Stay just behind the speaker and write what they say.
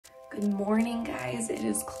Good morning, guys. It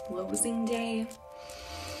is closing day.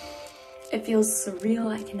 It feels surreal.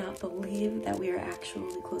 I cannot believe that we are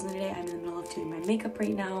actually closing today. I'm in the middle of doing my makeup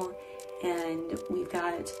right now, and we've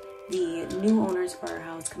got the new owners for our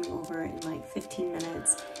house coming over in like 15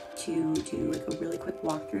 minutes to do like a really quick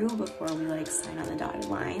walkthrough before we like sign on the dotted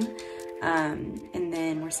line. And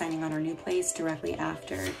then we're signing on our new place directly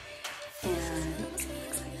after. And I'm so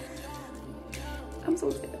excited. I'm so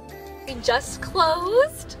excited. We just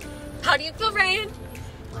closed. How do you feel, Ryan?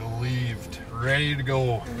 Relieved, ready to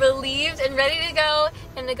go. Relieved and ready to go,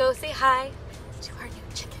 and to go say hi to our new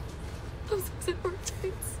chicken. I'm so excited for our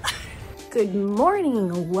chickens. Good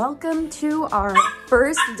morning. Welcome to our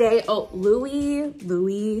first day. Oh, Louie.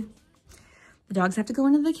 The dogs have to go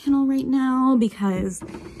into the kennel right now because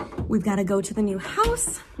we've got to go to the new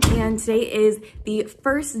house. And today is the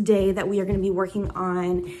first day that we are going to be working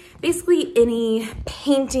on basically any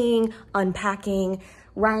painting, unpacking.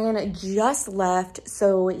 Ryan just left,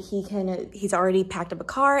 so he's already packed up a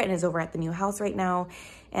car and is over at the new house right now.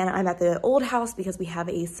 And I'm at the old house because we have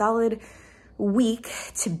a solid week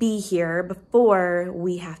to be here before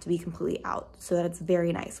we have to be completely out. So that's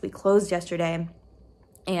very nice. We closed yesterday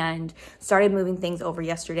and started moving things over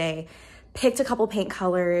yesterday, picked a couple paint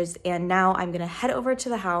colors, and now I'm gonna head over to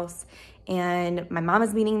the house, and my mom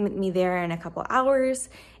is meeting me there in a couple hours,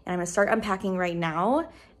 and I'm gonna start unpacking right now.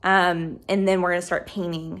 And then we're gonna start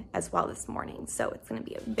painting as well this morning. So it's gonna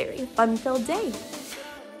be a very fun-filled day.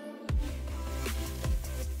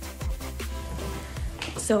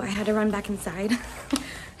 So I had to run back inside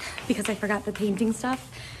because I forgot the painting stuff.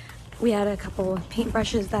 We had a couple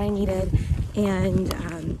paintbrushes that I needed,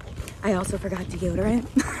 and I also forgot deodorant.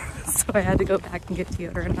 So I had to go back and get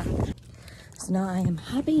deodorant on. So now I am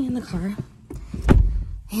hopping in the car,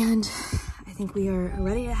 and I think we are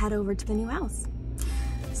ready to head over to the new house.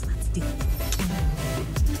 So let's do it.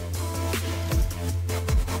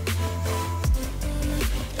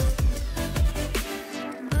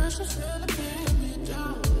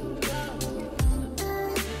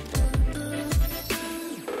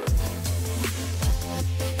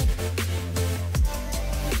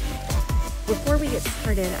 Before we get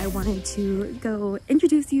started, I wanted to go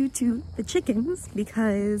introduce you to the chickens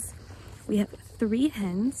because we have 3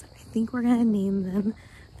 hens. I think we're gonna name them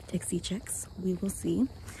the Dixie Chicks. We will see.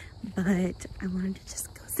 But I wanted to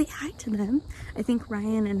just go say hi to them. I think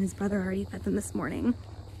Ryan and his brother already fed them this morning.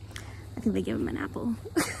 I think they gave them an apple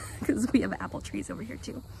because we have apple trees over here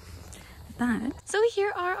too. But So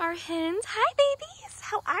here are our hens. Hi, babies.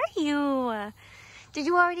 How are you? Did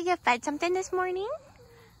you already get fed something this morning?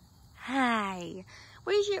 Hi.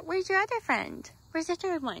 Where's your other friend? Where's the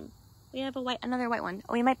third one? We have another white one.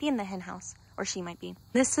 Oh, he might be in the hen house, or she might be.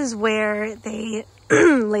 This is where they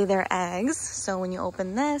lay their eggs. So when you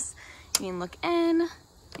open this, you can look in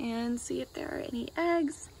and see if there are any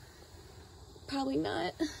eggs. Probably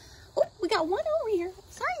not. Oh, we got one over here.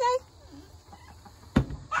 Sorry, guys.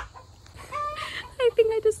 I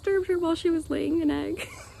think I disturbed her while she was laying an egg.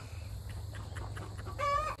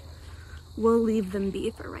 We'll leave them be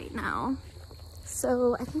for right now.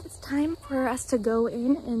 So I think it's time for us to go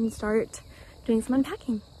in and start doing some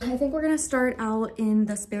unpacking. I think we're gonna start out in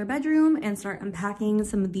the spare bedroom and start unpacking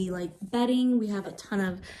some of the like bedding. We have a ton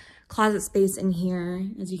of closet space in here,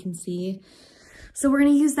 as you can see. So we're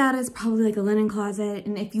gonna use that as probably like a linen closet.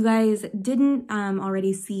 And if you guys didn't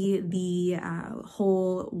already see the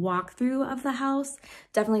whole walkthrough of the house,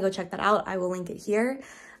 definitely go check that out. I will link it here.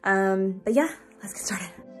 But yeah, let's get started.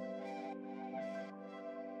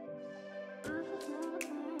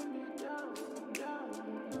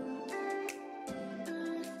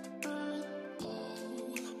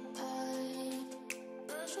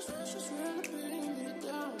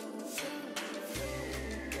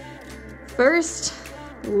 First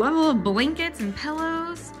level of blankets and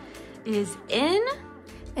pillows is in,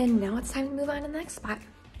 and now it's time to move on to the next spot.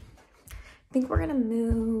 I think we're gonna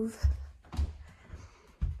move.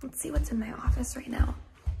 Let's see what's in my office right now.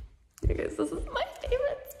 You guys, this is my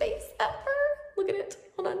favorite space ever. Look at it.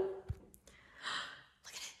 Hold on. Look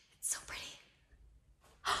at it. It's so pretty.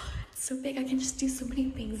 It's so big. I can just do so many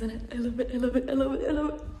things in it. I love it. I love it. I love it. I love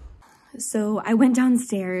it. So I went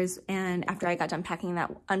downstairs, and after I got done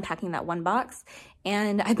unpacking that one box,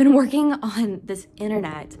 and I've been working on this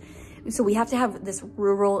internet. So we have to have this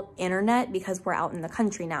rural internet because we're out in the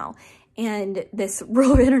country now. And this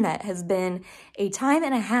rural internet has been a time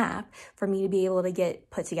and a half for me to be able to get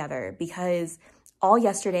put together, because all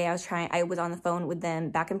yesterday I was on the phone with them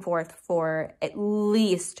back and forth for at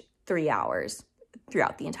least 3 hours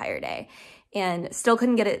throughout the entire day. And still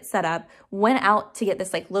couldn't get it set up. Went out to get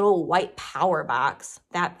this like little white power box,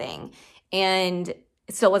 that thing. And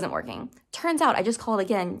it still wasn't working. Turns out I just called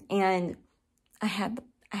again and I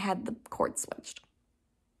had the cord switched.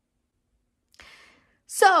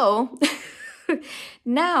 So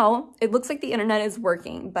now it looks like the internet is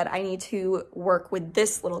working, but I need to work with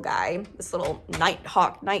this little guy, this little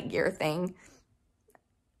night gear thing.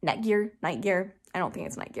 Night gear? I don't think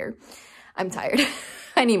it's night gear. I'm tired.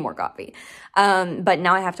 I need more coffee. But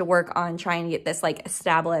now I have to work on trying to get this like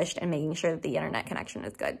established and making sure that the internet connection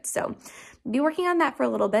is good. So be working on that for a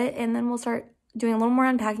little bit, and then we'll start doing a little more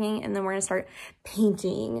unpacking, and then we're gonna start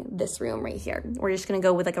painting this room right here. We're just gonna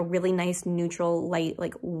go with like a really nice neutral light,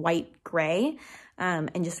 like white gray,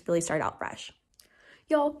 and just really start out fresh.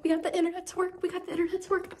 Y'all, we got the internet to work.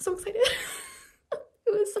 I'm so excited. It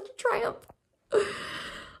was such a triumph.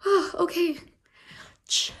 Okay,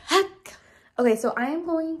 check. Okay, so I am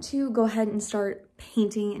going to go ahead and start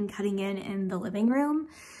painting and cutting in the living room.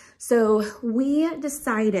 So I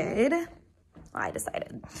decided,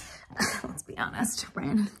 let's be honest,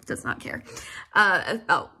 Brian does not care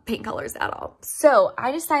about paint colors at all. So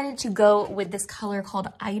I decided to go with this color called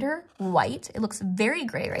Eider White. It looks very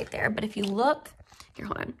gray right there, but if you look, here,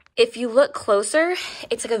 hold on. If you look closer,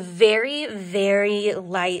 it's like a very, very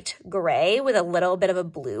light gray with a little bit of a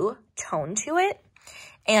blue tone to it.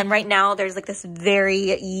 And right now there's like this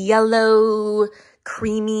very yellow,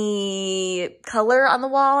 creamy color on the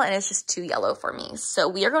wall, and it's just too yellow for me. So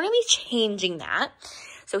we are going to be changing that.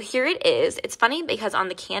 So here it is. It's funny because on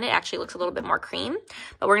the can it actually looks a little bit more cream,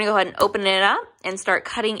 but we're going to go ahead and open it up and start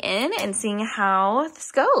cutting in and seeing how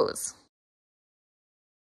this goes.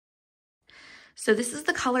 So this is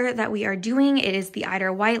the color that we are doing. It is the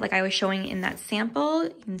Eider White, like I was showing in that sample.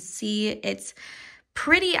 You can see it's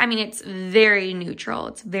pretty, I mean, it's very neutral.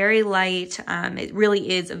 It's very light. It really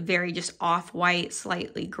is a very just off-white,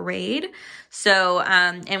 slightly grayed. So,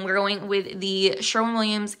 and we're going with the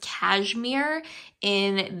Sherwin Cashmere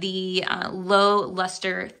in the low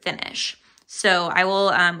luster finish. So I will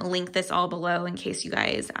link this all below in case you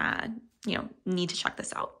guys, need to check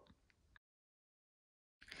this out.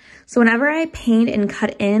 So whenever I paint and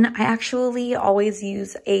cut in, I actually always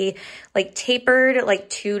use a like tapered like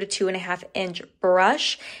 2 to 2.5 inch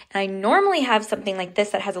brush. And I normally have something like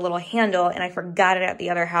this that has a little handle, and I forgot it at the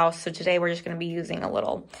other house. So today we're just going to be using a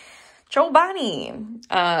little Chobani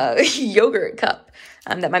yogurt cup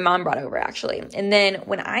that my mom brought over actually. And then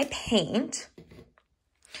when I paint,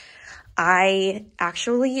 I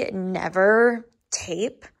actually never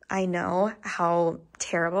tape. I know, how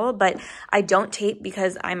terrible, but I don't tape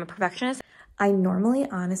because I'm a perfectionist. I normally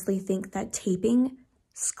honestly think that taping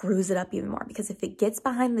screws it up even more, because if it gets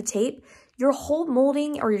behind the tape, your whole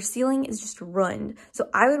molding or your sealing is just ruined. So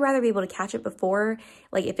I would rather be able to catch it before,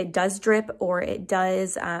 like if it does drip or it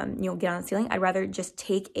does, get on the ceiling, I'd rather just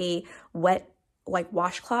take a wet like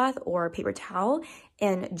washcloth or paper towel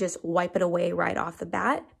and just wipe it away right off the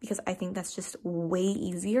bat, because I think that's just way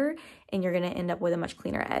easier and you're gonna end up with a much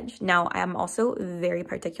cleaner edge. Now, I'm also very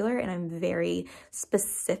particular and I'm very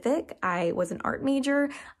specific. I was an art major,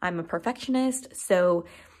 I'm a perfectionist, so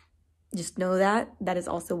just know that. That is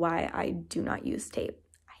also why I do not use tape.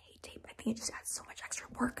 I hate tape. I think it just adds so much extra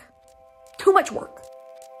work. Too much work.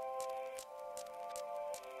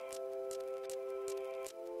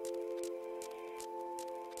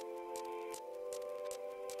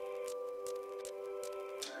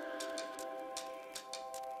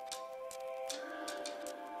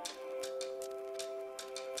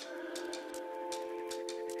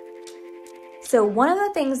 So one of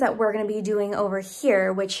the things that we're going to be doing over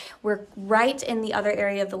here, which we're right in the other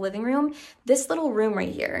area of the living room, this little room right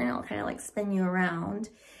here, and I'll kind of like spin you around,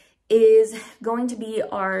 is going to be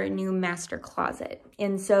our new master closet.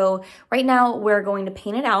 And so right now we're going to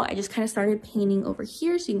paint it out. I just kind of started painting over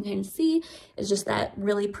here so you can kind of see. It's just that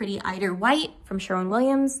really pretty Eider White from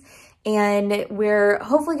Sherwin. And we're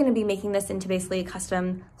hopefully going to be making this into basically a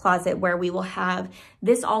custom closet where we will have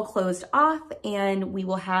this all closed off and we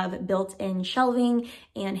will have built-in shelving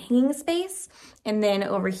and hanging space. And then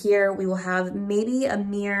over here, we will have maybe a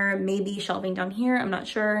mirror, maybe shelving down here, I'm not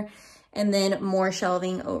sure. And then more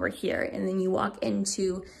shelving over here. And then you walk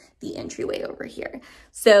into the entryway over here.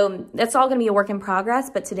 So that's all going to be a work in progress,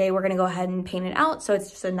 but today we're going to go ahead and paint it out so it's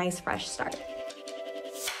just a nice fresh start.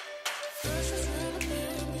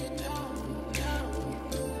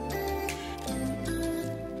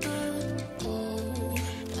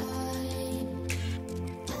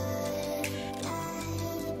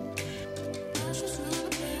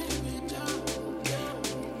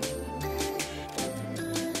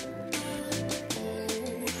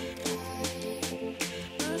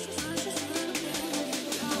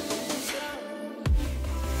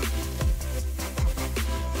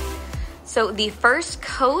 So So the first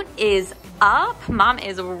coat is up. Mom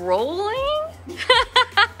is rolling.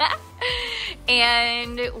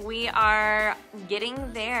 And we are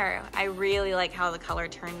getting there. I really like how the color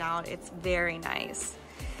turned out. It's very nice.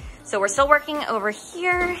 So we're still working over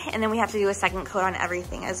here, and then we have to do a second coat on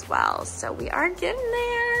everything as well. So we are getting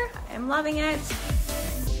there. I'm loving it.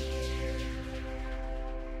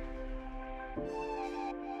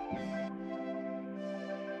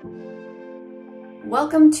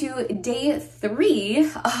 Welcome to day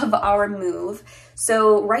 3 of our move.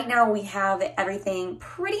 So right now we have everything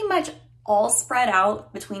pretty much all spread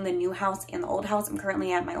out between the new house and the old house. I'm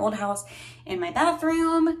currently at my old house in my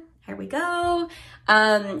bathroom. Here we go.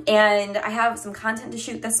 And I have some content to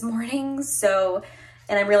shoot this morning. So,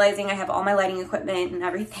 and I'm realizing I have all my lighting equipment and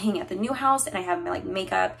everything at the new house, and I have my like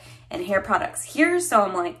makeup and hair products here. So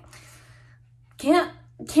I'm like, can't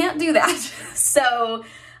do that. So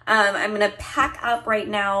I'm gonna pack up right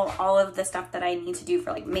now all of the stuff that I need to do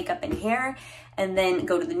for like makeup and hair, and then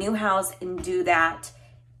go to the new house and do that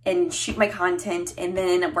and shoot my content. And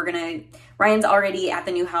then Ryan's already at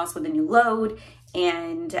the new house with a new load,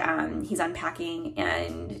 and he's unpacking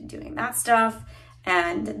and doing that stuff.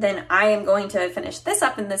 And then I am going to finish this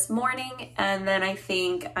up in this morning, and then I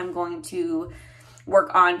think I'm going to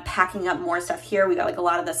work on packing up more stuff here. We got like a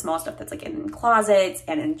lot of the small stuff that's like in closets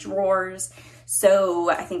and in drawers. So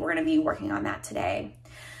I think we're gonna be working on that today.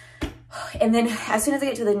 And then as soon as I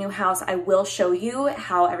get to the new house, I will show you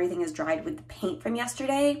how everything is dried with the paint from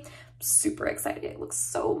yesterday. I'm super excited. It looks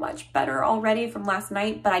so much better already from last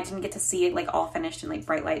night, but I didn't get to see it like all finished in like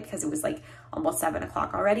bright light because it was like almost 7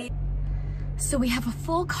 o'clock already. So we have a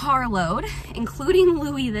full carload, including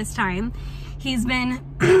Louie this time. He's been,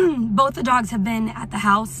 both the dogs have been at the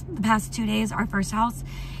house the past 2 days, our first house.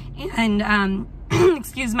 And,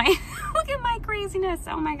 excuse my, look at my craziness,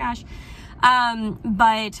 oh my gosh.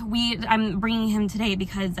 But I'm bringing him today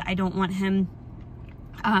because I don't want him,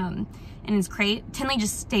 in his crate. Tinley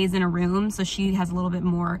just stays in a room, so she has a little bit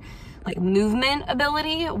more like movement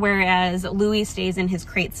ability, whereas Louie stays in his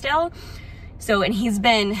crate still. So, and he's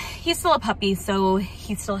still a puppy, so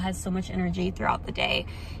he still has so much energy throughout the day.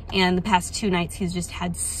 And the past 2 nights, he's just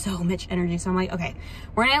had so much energy. So I'm like, okay,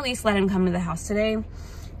 we're gonna at least let him come to the house today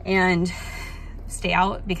and stay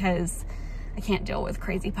out because I can't deal with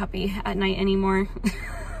crazy puppy at night anymore.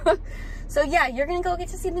 So yeah, you're gonna go get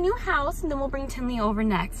to see the new house, and then we'll bring Tinley over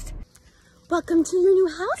next. Welcome to your new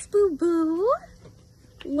house, boo-boo.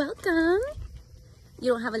 Welcome.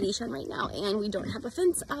 You don't have a leash on right now, and we don't have a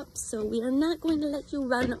fence up, so we are not going to let you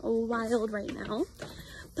run wild right now.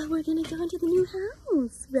 But we're gonna go into the new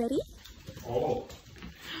house. Ready? Oh.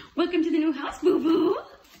 Welcome to the new house, boo-boo.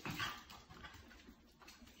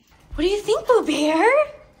 What do you think, Boo Bear?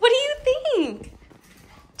 What do you think?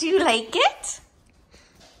 Do you like it?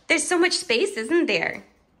 There's so much space, isn't there?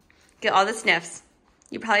 Get all the sniffs.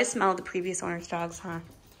 You probably smelled the previous owner's dogs, huh?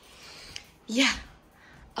 Yeah,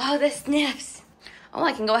 all the sniffs. Oh,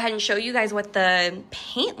 I can go ahead and show you guys what the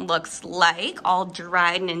paint looks like, all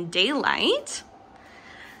dried and in daylight.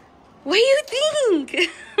 What do you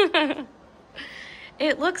think?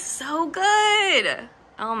 It looks so good.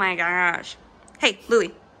 Oh my gosh. Hey,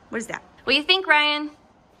 Louie, what is that? What do you think, Ryan?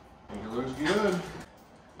 It looks good.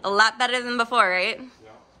 A lot better than before, right? Yeah.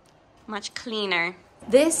 Much cleaner.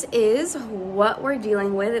 This is what we're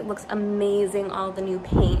dealing with. It looks amazing, all the new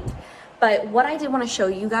paint. But what I did want to show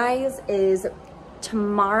you guys is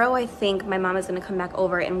tomorrow, I think my mom is going to come back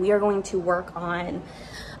over, and we are going to work on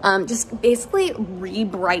just basically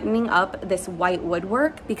re-brightening up this white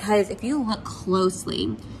woodwork, because if you look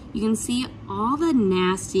closely, you can see all the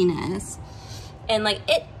nastiness, and like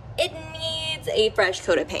it needs a fresh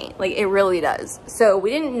coat of paint. Like it really does. So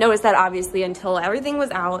we didn't notice that obviously until everything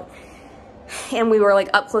was out and we were like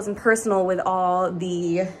up close and personal with all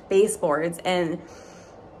the baseboards, and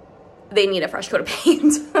they need a fresh coat of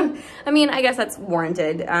paint. I mean, I guess that's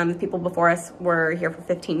warranted. The people before us were here for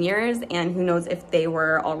 15 years, and who knows if they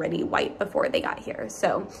were already white before they got here.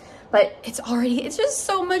 So, but it's just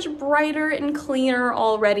so much brighter and cleaner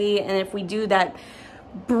already. And if we do that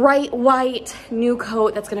bright white new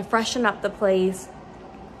coat, that's gonna freshen up the place.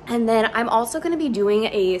 And then I'm also gonna be doing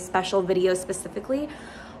a special video specifically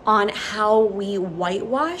on how we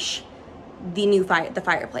whitewash the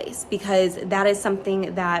fireplace, because that is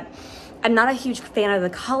something that I'm not a huge fan of the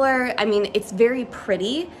color. I mean, it's very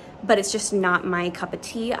pretty, but it's just not my cup of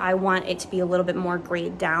tea. I want it to be a little bit more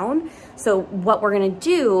grayed down. So what we're gonna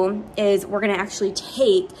do is we're gonna actually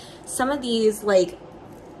take some of these like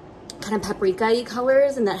kind of paprika-y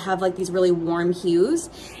colors and that have like these really warm hues,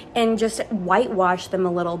 and just whitewash them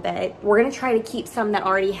a little bit. We're gonna try to keep some that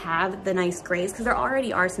already have the nice grays, because there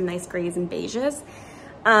already are some nice grays and beiges.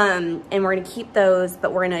 And we're gonna keep those,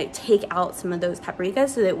 but we're gonna take out some of those paprikas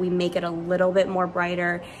so that we make it a little bit more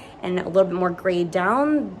brighter and a little bit more grayed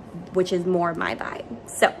down, which is more my vibe.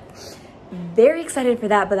 So very excited for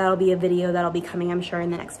that, but that'll be a video that'll be coming, I'm sure,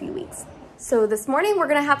 in the next few weeks. So this morning we're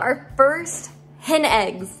gonna have our first hen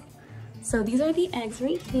eggs. So these are the eggs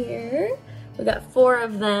right here. We got 4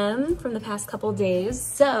 of them from the past couple days.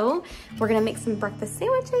 So we're gonna make some breakfast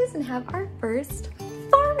sandwiches and have our first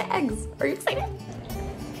farm eggs. Are you excited?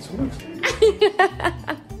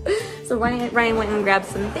 So Ryan went and grabbed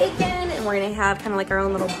some bacon, and we're gonna have kind of like our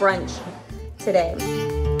own little brunch today.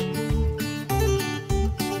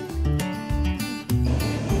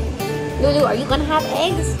 Lulu, are you gonna have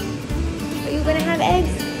eggs? Are you gonna have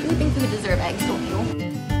eggs? You think you deserve eggs, don't you?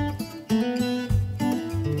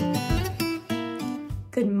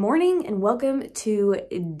 Good morning and welcome to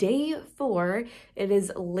day 4. It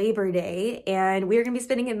is Labor Day and we are gonna be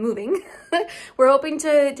spending it moving. We're hoping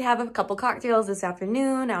to have a couple cocktails this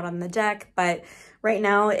afternoon out on the deck, but right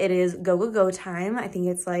now it is go time. I think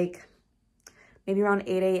it's like maybe around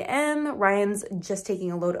 8 a.m. Ryan's just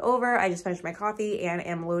taking a load over. I just finished my coffee and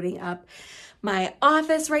am loading up my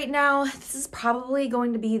office right now. This is probably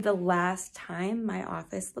going to be the last time my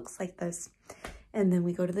office looks like this. And then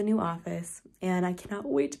we go to the new office, and I cannot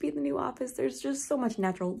wait to be in the new office. There's just so much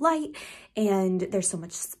natural light and there's so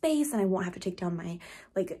much space, and I won't have to take down my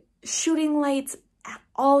like shooting lights at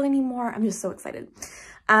all anymore. I'm just so excited.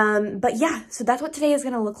 But yeah, so that's what today is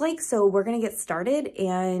gonna look like. So we're gonna get started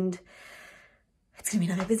and it's gonna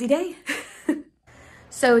be another busy day.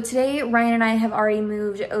 So today, Ryan and I have already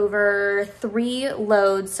moved over 3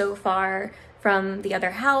 loads so far from the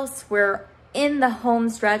other house. We're in the home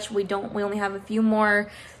stretch. We only have a few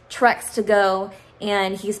more treks to go,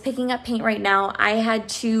 and he's picking up paint right now. I had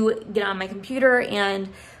to get on my computer and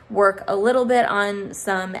work a little bit on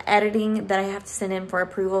some editing that I have to send in for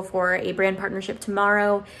approval for a brand partnership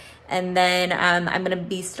tomorrow. And then I'm gonna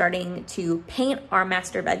be starting to paint our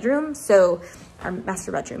master bedroom. So our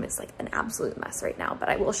master bedroom is like an absolute mess right now, but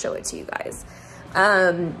I will show it to you guys.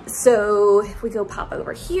 So if we go pop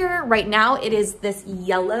over here, right now it is this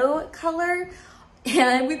yellow color,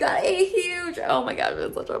 and we've got a huge, oh my gosh,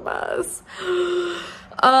 it's such a mess.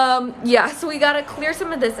 Yeah, so we gotta clear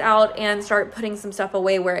some of this out and start putting some stuff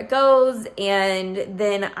away where it goes. And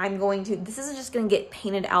then this is just gonna get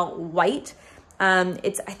painted out white. I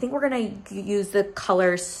think we're gonna use the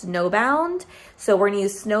color Snowbound. So we're gonna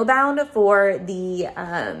use Snowbound for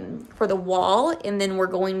the wall, and then we're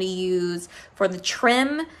going to use for the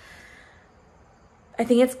trim, I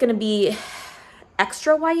think it's gonna be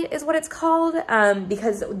extra white is what it's called,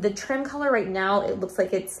 because the trim color right now, it looks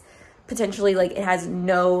like it's potentially like it has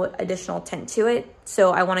no additional tint to it. So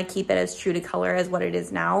I wanna keep it as true to color as what it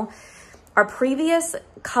is now. Our previous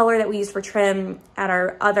color that we used for trim at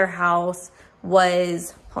our other house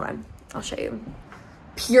was, hold on, I'll show you,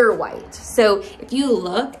 pure white. So if you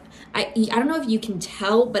look, I don't know if you can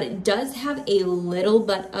tell, but it does have a little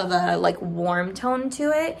bit of a like warm tone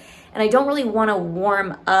to it. And I don't really want to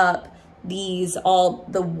warm up all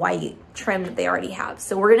the white trim that they already have.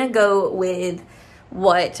 So we're gonna go with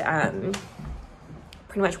what,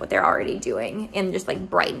 pretty much what they're already doing, and just like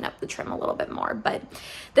brighten up the trim a little bit more. But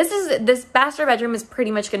this master bedroom is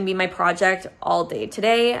pretty much gonna be my project all day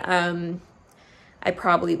today. I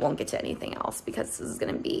probably won't get to anything else because this is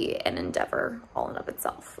gonna be an endeavor all in of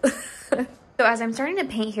itself. So as I'm starting to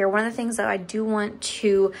paint here, one of the things that I do want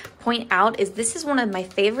to point out is this is one of my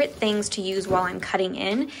favorite things to use while I'm cutting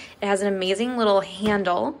in. It has an amazing little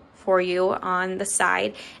handle for you on the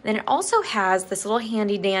side. And then it also has this little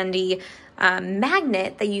handy dandy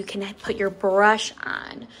magnet that you can put your brush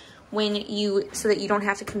on so that you don't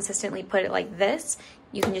have to consistently put it like this.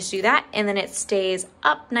 You can just do that, and then it stays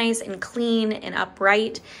up nice and clean and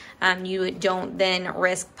upright. You don't then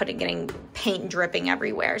risk getting paint dripping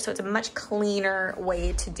everywhere. So it's a much cleaner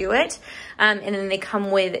way to do it. And then they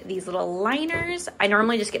come with these little liners. I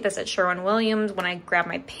normally just get this at Sherwin when I grab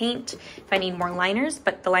my paint if I need more liners,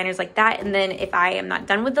 but the liner's like that. And then if I am not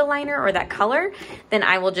done with the liner or that color, then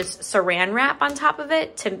I will just saran wrap on top of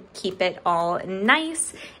it to keep it all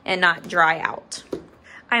nice and not dry out.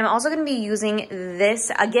 I'm also going to be using this,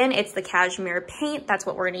 again, it's the Cashmere paint. That's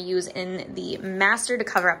what we're going to use in the master to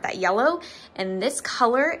cover up that yellow. And this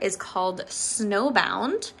color is called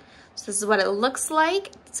Snowbound. So this is what it looks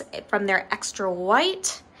like. It's from their extra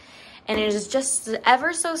white. and it is just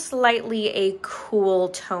ever so slightly a cool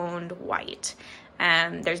toned white.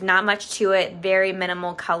 There's not much to it, very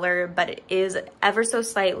minimal color, but it is ever so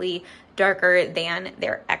slightly darker than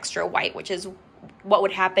their extra white, which is what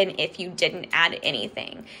would happen if you didn't add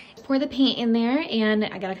anything. Pour the paint in there, and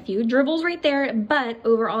I got a few dribbles right there, but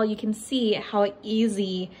overall you can see how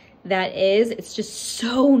easy that is. It's just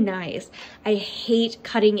so nice. I hate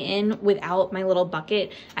cutting in without my little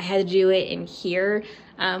bucket. I had to do it in here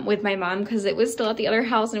with my mom because it was still at the other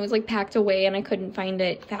house and it was like packed away and I couldn't find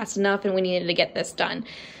it fast enough, and we needed to get this done.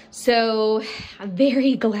 So I'm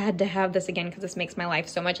very glad to have this again because this makes my life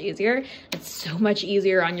so much easier. It's so much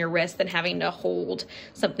easier on your wrist than having to hold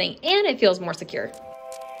something, and it feels more secure.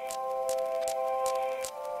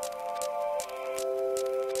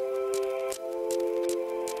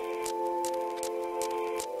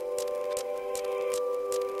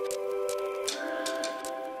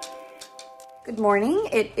 Good morning.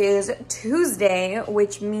 It is Tuesday,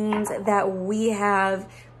 which means that we have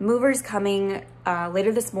movers coming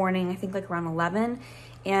later this morning, I think like around 11,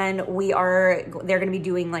 and they're going to be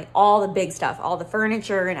doing like all the big stuff, all the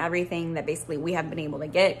furniture and everything that basically we haven't been able to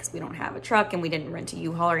get because we don't have a truck and we didn't rent a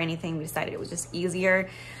U-Haul or anything. We decided it was just easier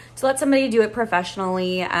to let somebody do it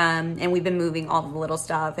professionally, and we've been moving all the little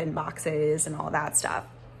stuff and boxes and all that stuff.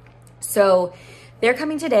 So they're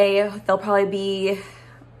coming today. They'll probably be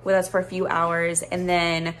with us for a few hours, and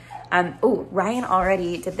then oh, Ryan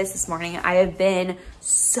already did this morning. I have been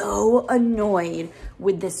so annoyed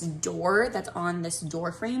with this door that's on this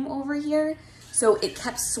door frame over here. So it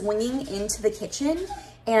kept swinging into the kitchen,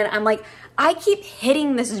 and I'm like, I keep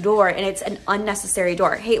hitting this door, and it's an unnecessary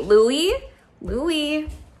door. Hey, Louie,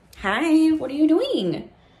 hi, what are you doing?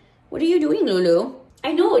 What are you doing, Lulu?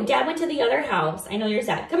 I know, Dad went to the other house. I know you're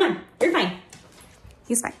sad. Come on, you're fine.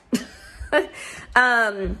 He's fine.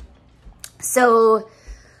 So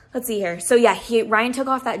let's see here. So yeah, Ryan took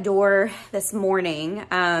off that door this morning,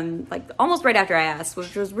 like almost right after I asked,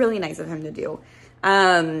 which was really nice of him to do.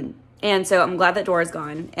 And so I'm glad that door is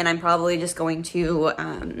gone, and I'm probably just going to,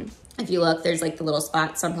 if you look, there's like the little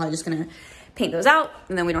spots. So I'm probably just going to paint those out,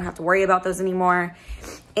 and then we don't have to worry about those anymore.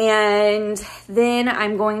 And then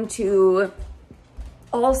I'm going to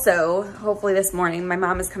also, hopefully this morning, my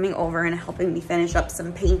mom is coming over and helping me finish up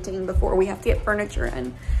some painting before we have to get furniture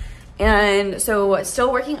in. And so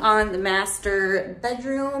still working on the master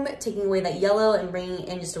bedroom, taking away that yellow and bringing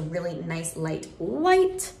in just a really nice light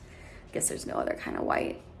white. I guess there's no other kind of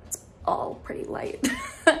white. It's all pretty light.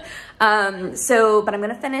 But I'm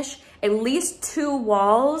gonna finish at least 2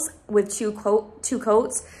 walls with two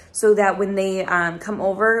coats so that when they come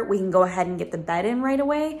over, we can go ahead and get the bed in right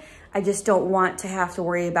away. I just don't want to have to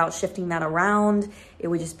worry about shifting that around. It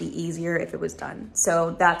would just be easier if it was done.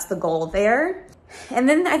 So that's the goal there. And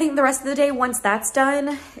then I think the rest of the day, once that's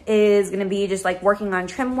done, is gonna be just like working on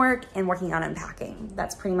trim work and working on unpacking.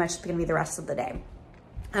 That's pretty much gonna be the rest of the day.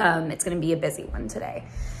 It's gonna be a busy one today.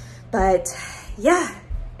 But yeah,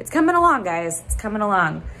 it's coming along, guys. It's coming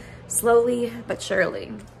along slowly but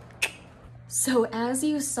surely. So as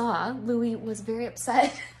you saw, Louie was very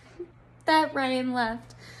upset that Ryan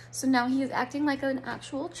left. So now he is acting like an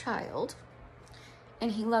actual child,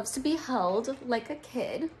 and he loves to be held like a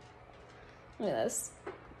kid. Look at this.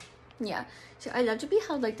 Yeah, so I love to be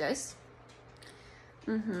held like this.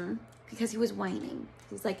 Because he was whining.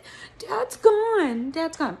 He's like, Dad's gone,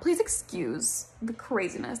 Dad's gone. Please excuse the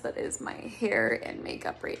craziness that is my hair and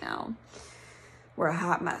makeup right now. We're a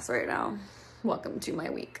hot mess right now. Welcome to my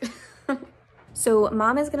week. So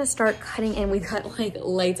Mom is gonna start cutting in. We've got like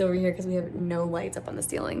lights over here because we have no lights up on the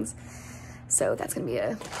ceilings. So that's gonna be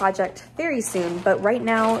a project very soon. But right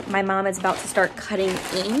now, my mom is about to start cutting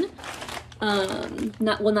in.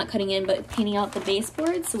 Not cutting in, but painting out the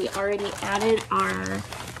baseboards. So we already added our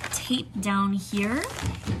tape down here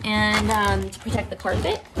and to protect the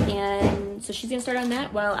carpet. And so she's gonna start on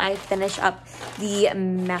that while I finish up the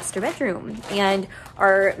master bedroom. And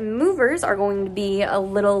our movers are going to be a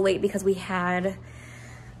little late because we are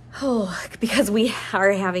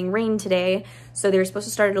having rain today. So they were supposed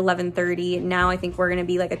to start at 11:30. Now I think we're gonna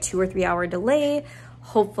be like a 2 or 3 hour delay.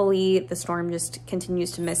 Hopefully the storm just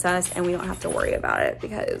continues to miss us and we don't have to worry about it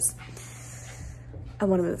because I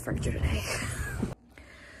want to move the furniture today.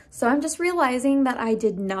 So I'm just realizing that I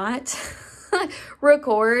did not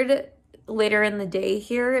record later in the day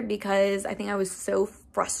here because I think I was so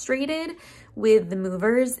frustrated with the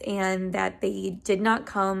movers and that they did not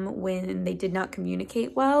come when they did not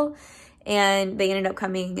communicate well, and they ended up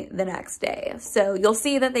coming the next day. So you'll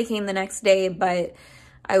see that they came the next day, but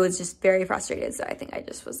I was just very frustrated. So I think I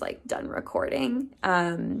just was like done recording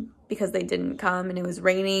because they didn't come and it was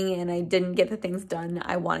raining and I didn't get the things done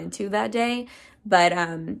I wanted to that day. But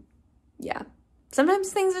yeah,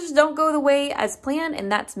 sometimes things just don't go the way as planned,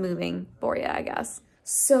 and that's moving for you, I guess.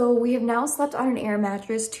 So we have now slept on an air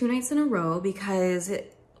mattress 2 nights in a row because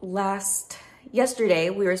yesterday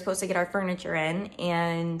we were supposed to get our furniture in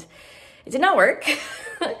and it did not work.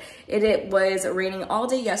 It was raining all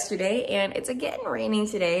day yesterday and it's again raining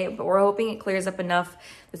today, but we're hoping it clears up enough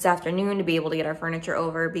this afternoon to be able to get our furniture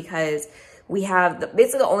over, because we have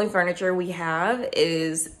basically the only furniture we have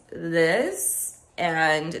is this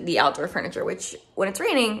and the outdoor furniture, which when it's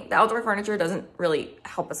raining, the outdoor furniture doesn't really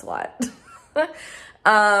help us a lot.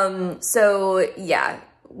 So yeah,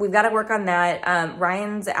 we've got to work on that.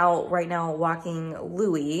 Ryan's out right now walking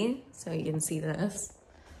Louie, so you can see this.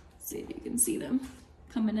 Let's see if you can see them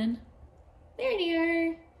coming in. There they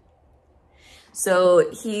are.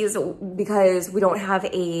 So because we don't have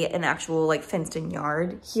an actual like fenced in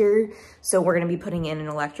yard here, so we're gonna be putting in an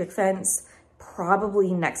electric fence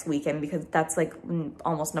probably next weekend, because that's like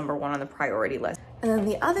almost #1 on the priority list. And then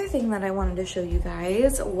the other thing that I wanted to show you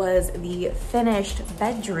guys was the finished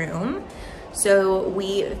bedroom. So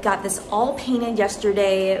we got this all painted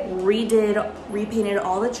yesterday, repainted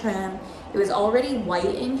all the trim. It was already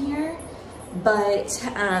white in here, but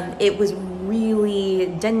it was really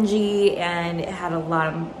dingy and it had a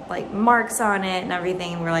lot of like marks on it and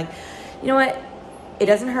everything. And we're like, you know what? It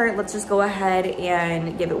doesn't hurt. Let's just go ahead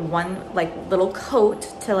and give it one like little coat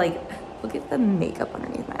to like, look at the makeup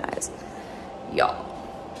underneath my eyes. Y'all,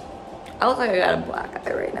 I look like I got a black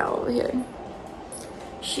eye right now over here.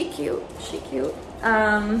 She cute, she cute.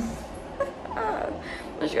 I'm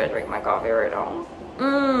just gonna drink my coffee right now.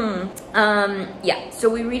 Yeah, so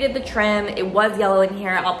we redid the trim. It was yellow in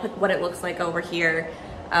here. I'll put what it looks like over here.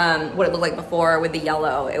 What it looked like before with the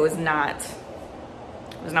yellow. It was not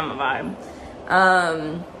my vibe.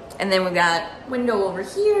 And then we got window over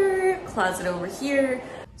here, closet over here.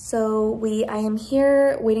 So I am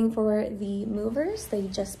here waiting for the movers. They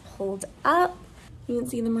just pulled up. You can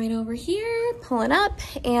see them right over here, pulling up,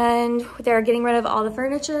 and they're getting rid of all the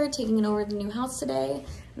furniture, taking it over to the new house today.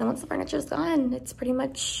 And then once the furniture's gone, it's pretty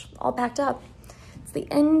much all packed up. It's the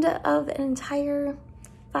end of an entire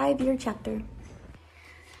 5-year chapter.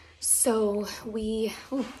 So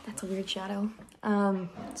oh, that's a weird shadow.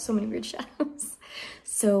 So many weird shadows.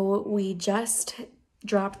 So we just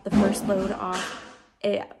dropped the first load off.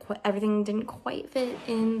 Everything didn't quite fit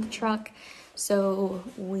in the truck. So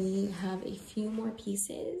we have a few more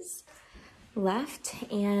pieces left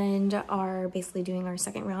and are basically doing our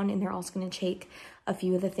second round, and they're also going to take a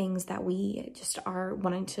few of the things that we just are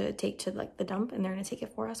wanting to take to like the dump, and they're going to take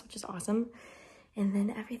it for us, which is awesome. And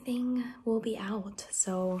then everything will be out.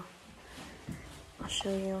 So I'll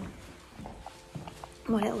show you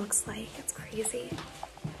what it looks like. It's crazy.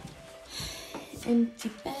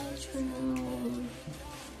 Empty bedroom.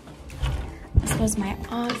 This was my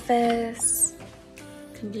office.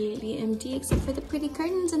 Completely empty except for the pretty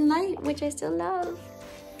curtains and light, which I still love.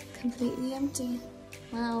 Completely empty.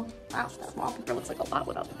 Wow, that wallpaper looks like a lot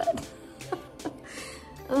without the bed.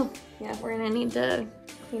 Oh, yeah, we're gonna need to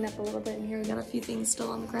clean up a little bit in here. We got a few things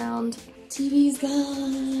still on the ground. TV's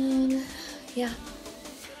gone. Yeah,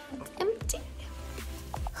 it's empty.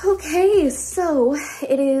 Okay, so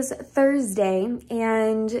it is Thursday,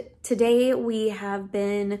 and today we have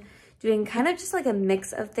been doing kind of just like a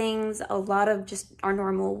mix of things, a lot of just our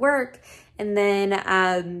normal work. And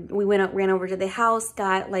then we ran over to the house,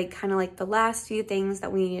 got like kind of like the last few things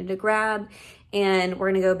that we needed to grab. And we're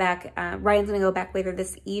gonna go back, Ryan's gonna go back later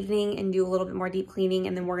this evening and do a little bit more deep cleaning.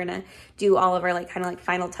 And then we're gonna do all of our like kind of like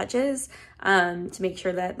final touches to make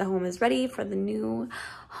sure that the home is ready for the new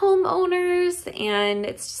homeowners. And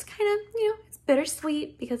it's just kind of, you know, it's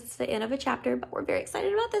bittersweet because it's the end of a chapter, but we're very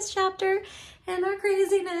excited about this chapter and our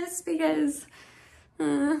craziness because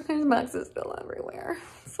there's boxes still everywhere.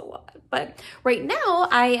 It's a lot. But right now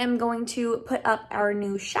I am going to put up our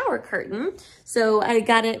new shower curtain. So I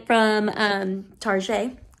got it from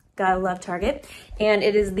Target. Gotta love Target. And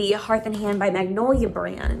it is the Hearth and Hand by Magnolia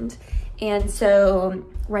brand. And so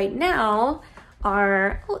right now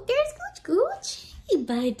oh, there's Gooch. Hey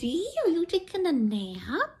buddy, are you taking a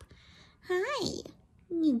nap? Hi,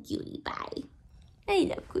 you cutie pie. I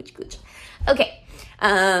love Gooch. Okay,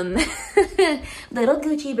 little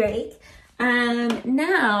Gucci break.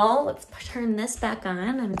 Now let's turn this back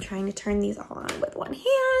on. I'm trying to turn these all on with one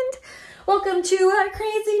hand. Welcome to our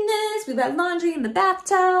craziness. We've got laundry in the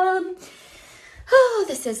bathtub. Oh,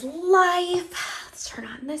 this is life. Let's turn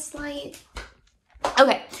on this light.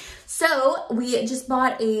 Okay, so we just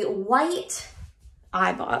bought a white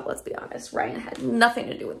I bought, let's be honest. Ryan had nothing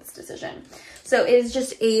to do with this decision. So it is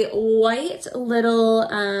just a white little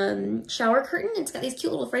shower curtain. It's got these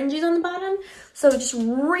cute little fringes on the bottom. So just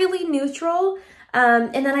really neutral.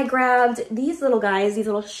 And then I grabbed these little guys, these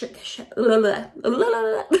little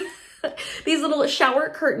these little shower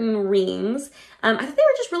curtain rings. I thought they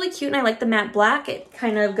were just really cute, and I like the matte black. It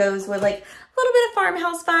kind of goes with like a little bit of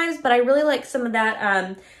farmhouse vibes, but I really like some of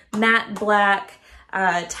that matte black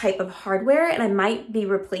type of hardware, and I might be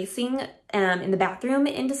replacing in the bathroom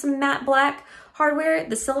into some matte black hardware.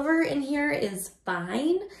 The silver in here is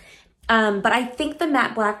fine, but I think the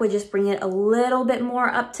matte black would just bring it a little bit more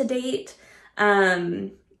up to date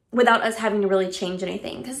without us having to really change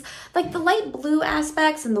anything. Because like the light blue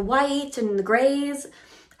aspects and the white and the grays,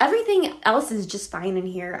 everything else is just fine in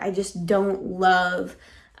here. I just don't love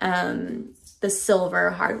the silver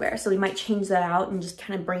hardware. So we might change that out and just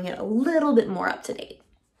kind of bring it a little bit more up to date.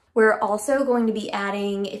 We're also going to be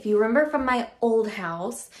adding, if you remember from my old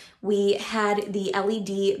house, we had the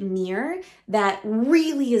LED mirror that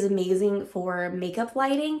really is amazing for makeup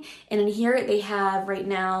lighting. And in here they have right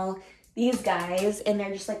now these guys, and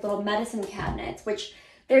they're just like little medicine cabinets, which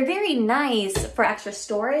they're very nice for extra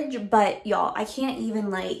storage, but y'all, I can't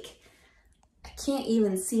even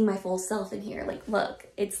see my full self in here. Like, look,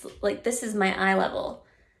 it's like, this is my eye level.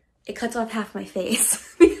 It cuts off half my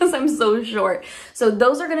face because I'm so short. So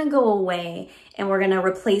those are gonna go away, and we're gonna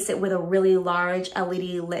replace it with a really large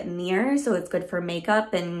LED lit mirror. So it's good for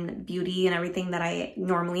makeup and beauty and everything that I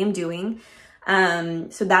normally am doing.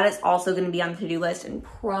 So that is also gonna be on the to-do list, and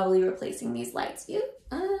probably replacing these lights.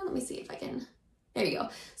 Let me see if I can, there you go.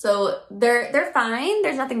 So they're fine.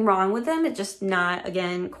 There's nothing wrong with them. It's just not,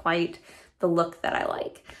 again, quite the look that I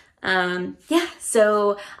like. Yeah,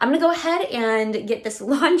 so I'm gonna go ahead and get this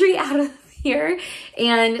laundry out of here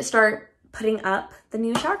and start putting up the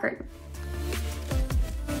new shower curtain.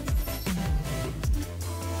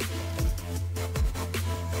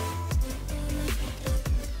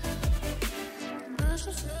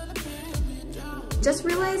 Just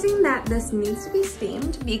realizing that this needs to be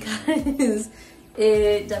steamed because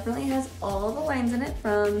it definitely has all the lines in it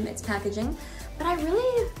from its packaging. But I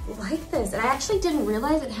really like this. And I actually didn't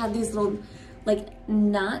realize it had these little like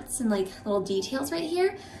nuts and like little details right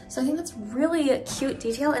here. So I think that's really a cute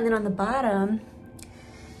detail. And then on the bottom,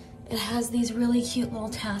 it has these really cute little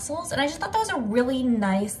tassels. And I just thought that was a really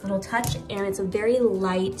nice little touch. And it's a very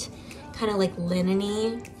light, kind of like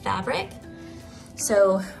linen-y fabric.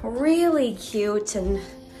 So really cute, and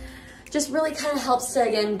just really kind of helps to,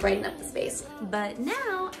 again, brighten up the space. But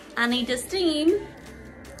now I need to steam.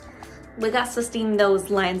 We got to steam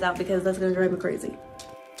those lines out because that's gonna drive me crazy.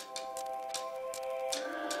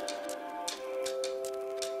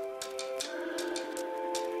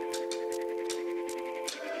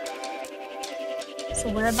 So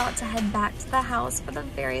we're about to head back to the house for the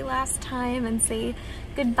very last time and say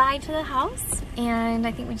goodbye to the house. And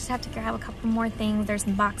I think we just have to grab a couple more things. There's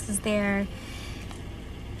some boxes there.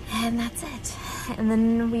 And that's it. And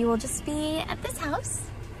then we will just be at this house.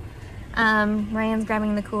 Ryan's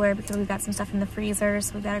grabbing the cooler because we've got some stuff in the freezer,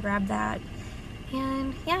 so we've got to grab that.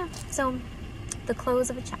 And yeah, so the close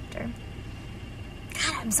of a chapter.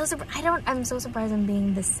 God, I'm so surprised I'm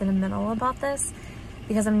being this sentimental about this,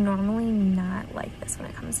 because I'm normally not like this when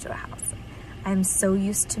it comes to a house. I'm so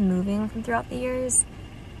used to moving from throughout the years.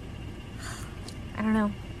 I don't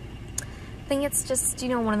know. I think it's just, you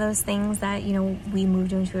know, one of those things that, you know, we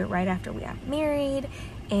moved into it right after we got married,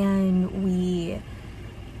 and we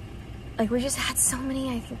just had so many,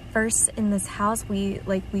 I think, firsts in this house. We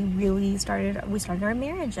started our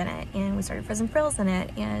marriage in it, and we started Frizzandfrillzz in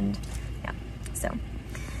it, and yeah, so,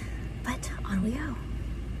 but on we go.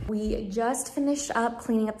 We just finished up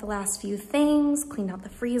cleaning up the last few things, cleaned out the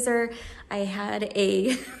freezer. I had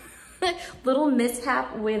a little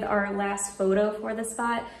mishap with our last photo for the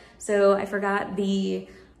spot. So I forgot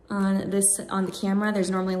on the camera,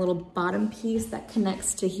 there's normally a little bottom piece that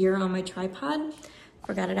connects to here on my tripod.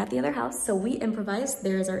 Forgot it at the other house, so we improvised.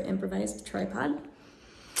 There's our improvised tripod.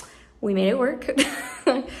 We made it work,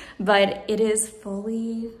 but it is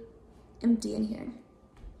fully empty in here.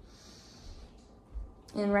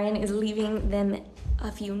 And Ryan is leaving them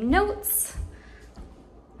a few notes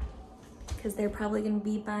because they're probably gonna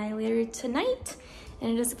be by later tonight,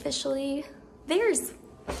 and it is officially theirs.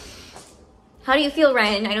 How do you feel,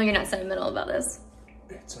 Ryan? I know you're not sentimental about this.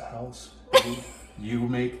 It's a house. You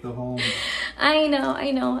make the home. I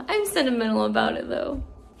know. I'm sentimental about it though.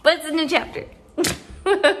 But it's a new chapter.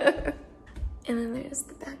 And then there's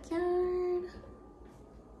the backyard.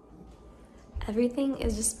 Everything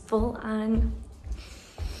is just full on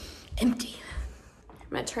empty.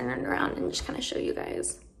 gonna turn it around and just kind of show you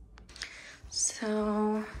guys.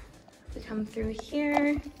 So we come through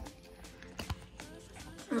here.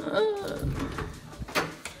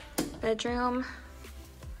 Bedroom,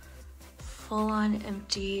 full on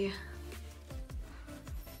empty.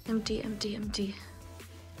 Empty, empty, empty.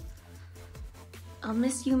 I'll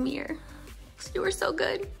miss you, Mir. You were so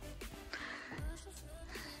good.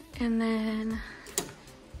 And then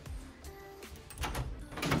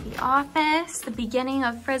the office, the beginning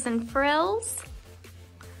of Frizzandfrillzz.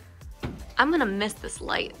 I'm gonna miss this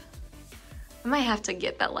light. I might have to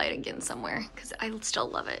get that light again somewhere because I still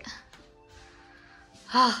love it.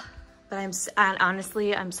 But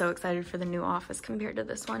honestly, I'm so excited for the new office compared to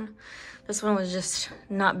this one. This one was just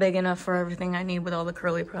not big enough for everything I need with all the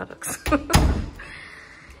curly products.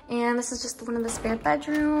 And this is just one of the spare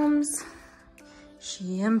bedrooms.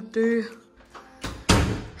 She empty.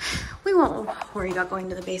 We won't worry about going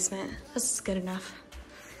to the basement. This is good enough.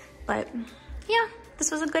 But yeah,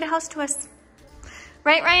 this was a good house to us.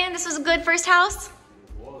 Right, Ryan? This was a good first house? It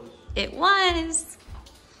was. It was.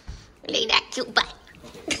 Lay that cute butt.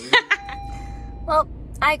 Well,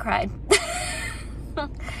 I cried.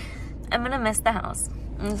 I'm gonna miss the house.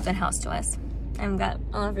 It was a good house to us. I've got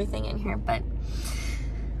everything in here, but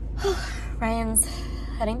Ryan's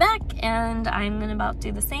heading back and I'm gonna about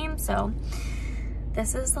do the same, so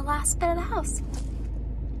this is the last bit of the house.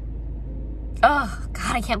 Oh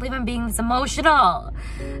God, I can't believe I'm being this emotional.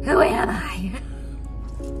 Who am I?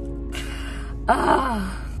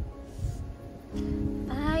 Oh.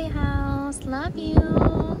 Bye, house. Love you.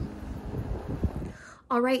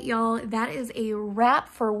 All right, y'all, that is a wrap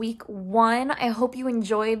for week 1. I hope you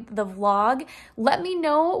enjoyed the vlog. Let me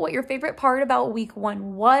know what your favorite part about week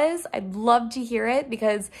 1 was. I'd love to hear it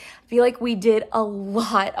because I feel like we did a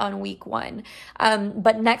lot on week 1.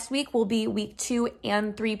 But next week will be week 2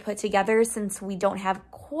 and 3 put together since we don't have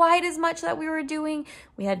quite as much that we were doing.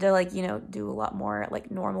 We had to, like, you know, do a lot more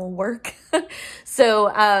like normal work.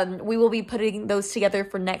 So we will be putting those together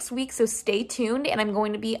for next week. So stay tuned, and I'm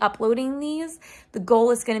going to be uploading these. The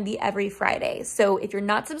goal is going to be every Friday. So if you're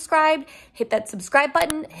not subscribed, hit that subscribe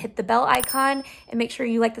button, hit the bell icon, and make sure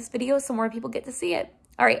you like this video so more people get to see it.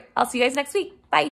 All right, I'll see you guys next week. Bye.